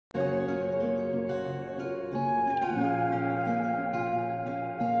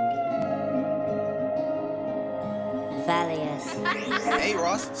Hey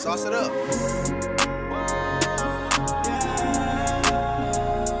Ross, sauce it up.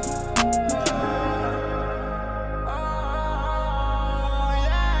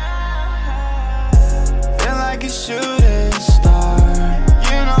 Feel like a shooting star.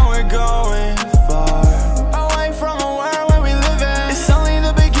 You know we're going far, away from a world where we live in. It's only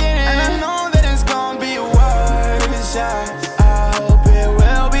the beginning, and I know that it's gonna be worse. I hope it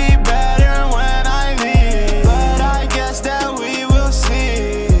will be better when I leave, but I guess that we will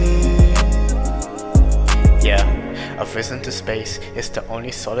see. Yeah, I've risen to space. It's the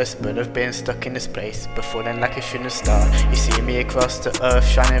only solace, but I've been stuck in this place, but falling like a shooting star. You see me across the earth,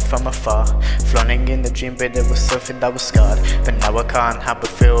 shining from afar, flaunting in the dream, but it was something that was scarred. But now I can't help but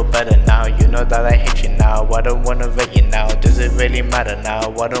feel better now. You know that I hate you now, I don't wanna rate you now. Does it really matter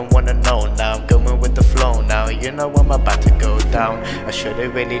now? I don't wanna know now. I'm going with the flow now, you know I'm about to go down. I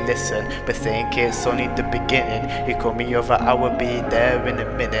should've really listened, but think it's only the beginning. You call me over, I will be there in a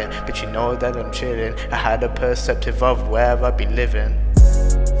minute, but you know that I'm chilling. I had a perceptive of where I'd be living.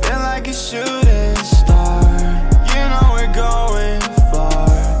 Feel like a shooting star. You know we're going far,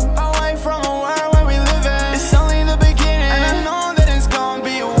 away from a world where we live in. It's only the beginning, and I know that it's gonna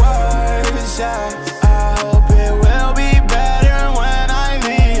be worse. I hope it will be better when I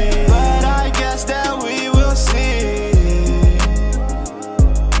leave, but I guess that we will see.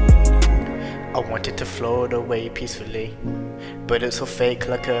 I wanted to float away peacefully, but it's so fake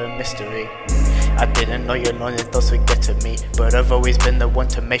like a mystery. I didn't know your lonely thoughts would get to me, but I've always been the one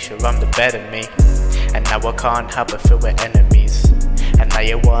to make sure I'm the better me. And now I can't help but feel we're enemies, and now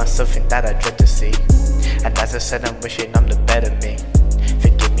you want something that I dread to see. And as I said, I'm wishing I'm the better me.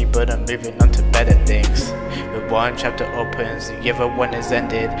 Forgive me, but I'm moving on to better things. When one chapter opens, the other one is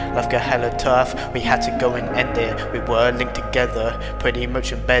ended. Life got hella tough, we had to go and end it. We were linked together, pretty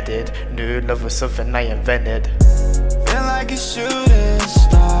much embedded. New love was something I invented. Feel like a shooting